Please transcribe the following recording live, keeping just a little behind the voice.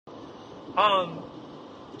Um,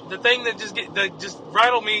 the thing that just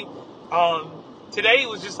rattled me today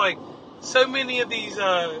was just like so many of these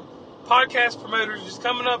podcast promoters just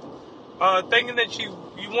coming up thinking that you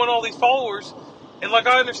want all these followers, and like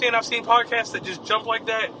I understand, I've seen podcasts that just jump like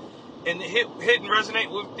that and hit and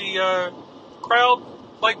resonate with the crowd.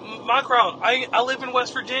 Like my crowd, I live in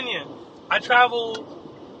West Virginia. I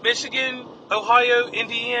travel Michigan, Ohio,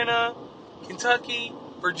 Indiana, Kentucky,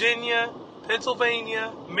 Virginia,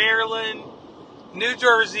 Pennsylvania, Maryland, New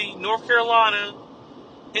Jersey, North Carolina,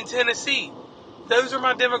 and Tennessee. Those are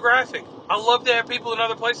my demographic. I love to have people in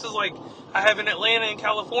other places like I have in Atlanta and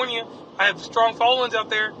California. I have strong followings out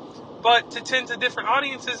there. But to tend to different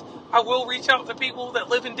audiences, I will reach out to people that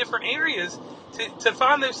live in different areas to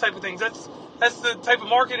find those type of things. That's the type of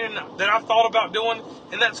marketing that I've thought about doing,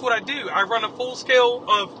 and that's what I do. I run a full scale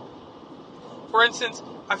of, for instance,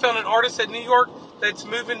 I found an artist in New York that's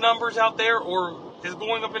moving numbers out there or is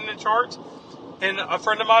going up in the charts, and a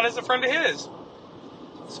friend of mine is a friend of his.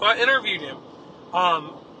 So I interviewed him.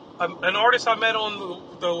 An artist I met on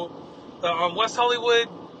the West Hollywood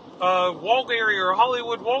Walk area or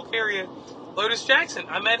Hollywood Walk area, Lotus Jackson.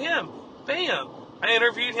 I met him. Bam! I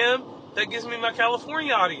interviewed him. That gives me my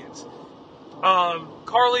California audience.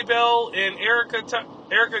 Carly Bell and Erica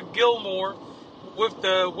Gilmore with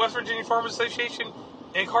the West Virginia Farmers Association,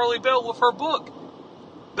 and Carly Bell with her book.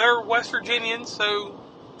 They're West Virginians, so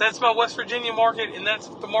that's my West Virginia market, and that's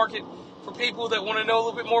the market for people that want to know a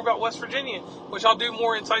little bit more about West Virginia, which I'll do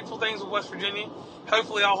more insightful things with West Virginia.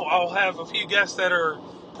 Hopefully I'll have a few guests that are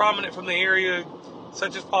prominent from the area,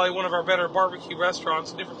 such as probably one of our better barbecue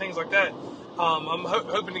restaurants and different things like that. I'm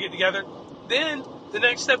hoping to get together. Then the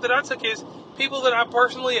next step that I took is people that I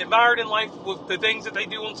personally admired in life with the things that they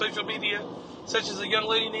do on social media, such as a young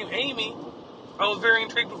lady named Amy. I was very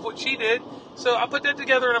intrigued with what she did, so I put that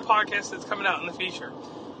together in a podcast that's coming out in the future.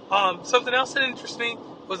 Something else that interests me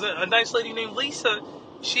was a nice lady named Lisa.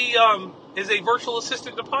 She is a virtual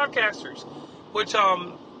assistant to podcasters, which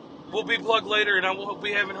will be plugged later, and I will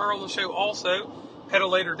be having her on the show also at a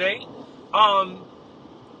later date.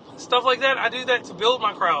 Stuff like that, I do that to build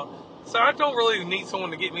my crowd. So I don't really need someone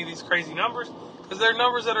to get me these crazy numbers, because they're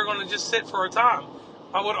numbers that are going to just sit for a time.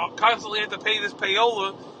 I would constantly have to pay this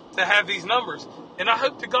payola to have these numbers. And I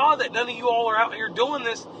hope to God that none of you all are out here doing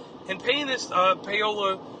this and paying this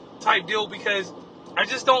payola type deal, because I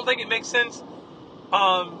just don't think it makes sense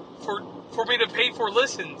for me to pay for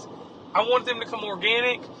listens. I want them to come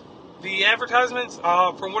organic. The advertisements,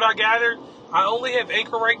 from what I gathered, I only have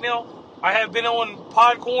Anchor right now. I have been on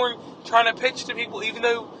Podcorn trying to pitch to people, even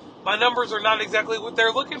though my numbers are not exactly what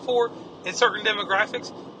they're looking for in certain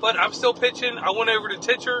demographics, but I'm still pitching. I went over to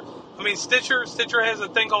Stitcher. Stitcher has a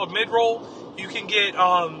thing called mid-roll. You can get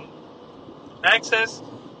access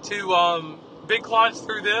to big clients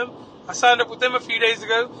through them. I signed up with them a few days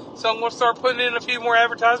ago, so I'm going to start putting in a few more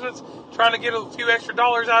advertisements, trying to get a few extra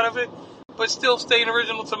dollars out of it, but still staying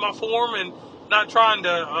original to my form and not trying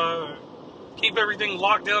to keep everything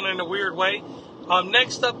locked down in a weird way.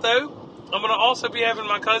 Next up, though, I'm going to also be having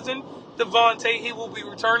my cousin, Devontae. He will be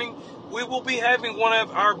returning. We will be having one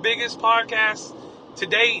of our biggest podcasts to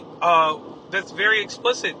date that's very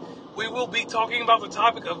explicit. We will be talking about the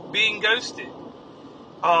topic of being ghosted.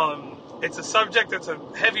 It's a subject that's a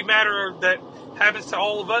heavy matter that happens to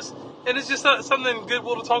all of us, and it's just something good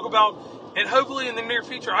to talk about. And hopefully in the near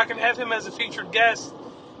future, I can have him as a featured guest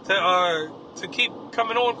to keep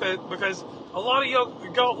coming on, because a lot of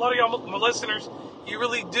y'all, my listeners, you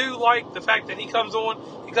really do like the fact that he comes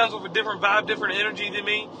on. He comes with a different vibe, different energy than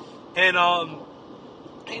me, and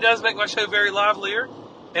he does make my show very livelier.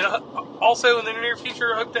 And also in the near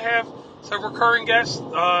future, I hope to have some recurring guests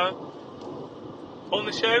on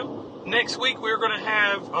the show. Next week, we're going to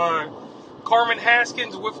have Carmen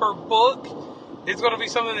Haskins with her book. It's going to be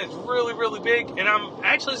something that's really, really big, and I'm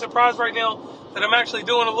actually surprised right now that I'm actually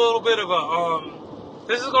doing a little bit of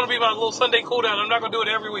this is going to be my little Sunday cool down. I'm not going to do it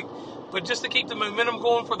every week, but just to keep the momentum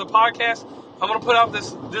going for the podcast, I'm going to put out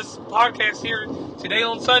this podcast here today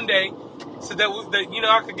on Sunday, so that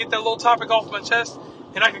I could get that little topic off my chest,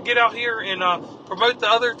 and I could get out here and promote the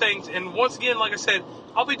other things. And once again, like I said,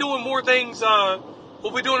 I'll be doing more things.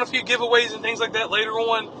 We'll be doing a few giveaways and things like that later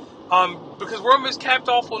on, because we're almost capped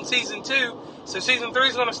off on season 2. So season 3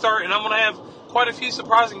 is going to start, and I'm going to have quite a few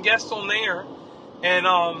surprising guests on there. And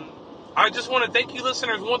I just want to thank you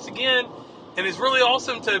listeners once again. And it's really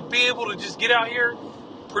awesome to be able to just get out here,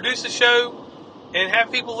 produce a show, and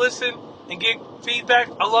have people listen and get feedback.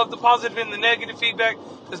 I love the positive and the negative feedback,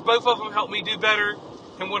 because both of them help me do better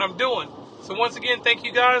in what I'm doing. So once again, thank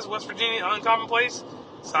you guys. West Virginia Uncommon Place,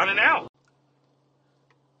 signing out.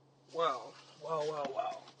 Wow.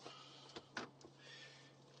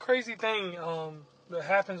 crazy thing that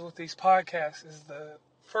happens with these podcasts is the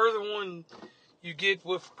further one you get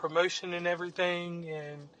with promotion and everything,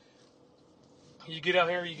 and you get out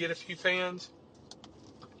here, you get a few fans,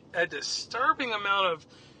 a disturbing amount of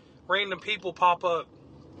random people pop up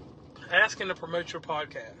asking to promote your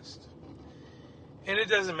podcast. And it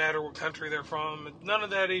doesn't matter what country they're from. None of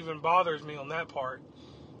that even bothers me on that part.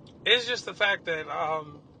 It's just the fact that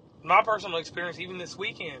my personal experience, even this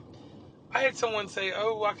weekend, I had someone say,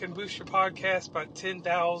 oh, I can boost your podcast by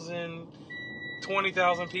 10,000,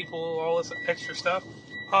 20,000 people, all this extra stuff.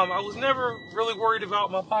 I was never really worried about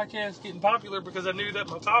my podcast getting popular because I knew that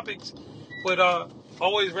my topics would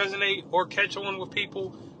always resonate or catch on with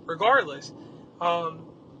people regardless. And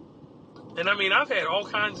I mean, I've had all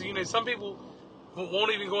kinds of, some people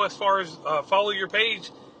won't even go as far as follow your page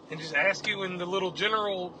and just ask you in the little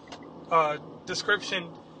general description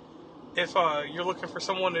if you're looking for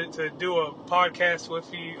someone to do a podcast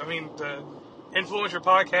with you. I mean, to influence your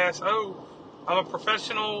podcast. Oh, I'm a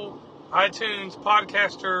professional iTunes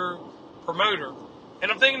podcaster promoter.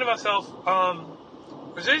 And I'm thinking to myself,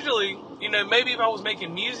 residually, maybe if I was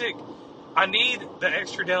making music, I need the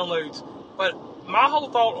extra downloads. But my whole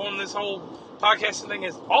thought on this whole podcasting thing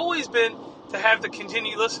has always been to have the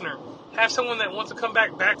continued listener. Have someone that wants to come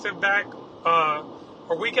back to back,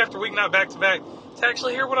 or week after week, not back to back, to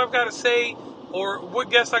actually hear what I've got to say, or what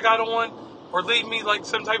guests I got on, or leave me like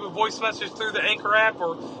some type of voice message through the Anchor app,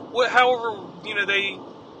 or however they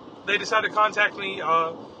decide to contact me.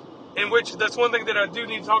 In which that's one thing that I do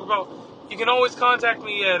need to talk about. You can always contact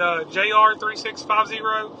me at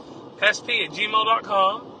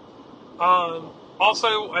jr3650sp@gmail.com.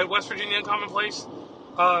 Also at West Virginia Uncommonplace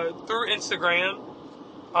through Instagram.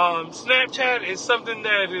 Snapchat is something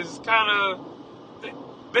that is kind of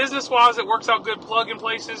business-wise, it works out good plug-in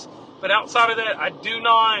places. But outside of that, I do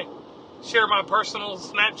not share my personal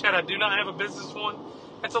Snapchat. I do not have a business one.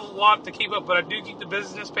 That's a lot to keep up, but I do keep the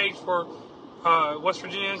business page for West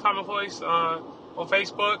Virginia Uncommonplace on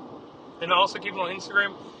Facebook, and I also keep it on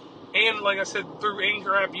Instagram. And like I said, through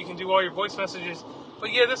Anchor app, you can do all your voice messages.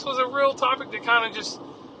 But yeah, this was a real topic that kind of just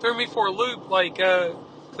threw me for a loop,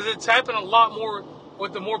 because it's happened a lot more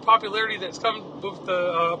with the more popularity that's come with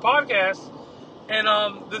the podcast. And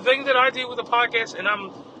the thing that I do with the podcast, and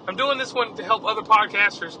I'm doing this one to help other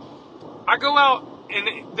podcasters. I go out and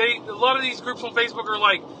a lot of these groups on Facebook are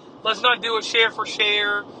like, let's not do a share for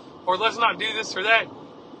share, or let's not do this or that.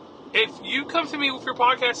 If you come to me with your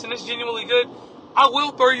podcast and it's genuinely good, I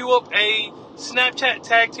will throw you up a Snapchat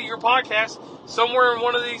tag to your podcast somewhere in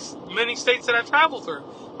one of these many states that I travel through.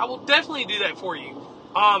 I will definitely do that for you.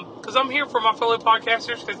 Because I'm here for my fellow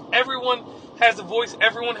podcasters, because everyone has a voice,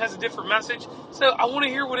 everyone has a different message. So I want to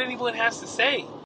hear what anyone has to say.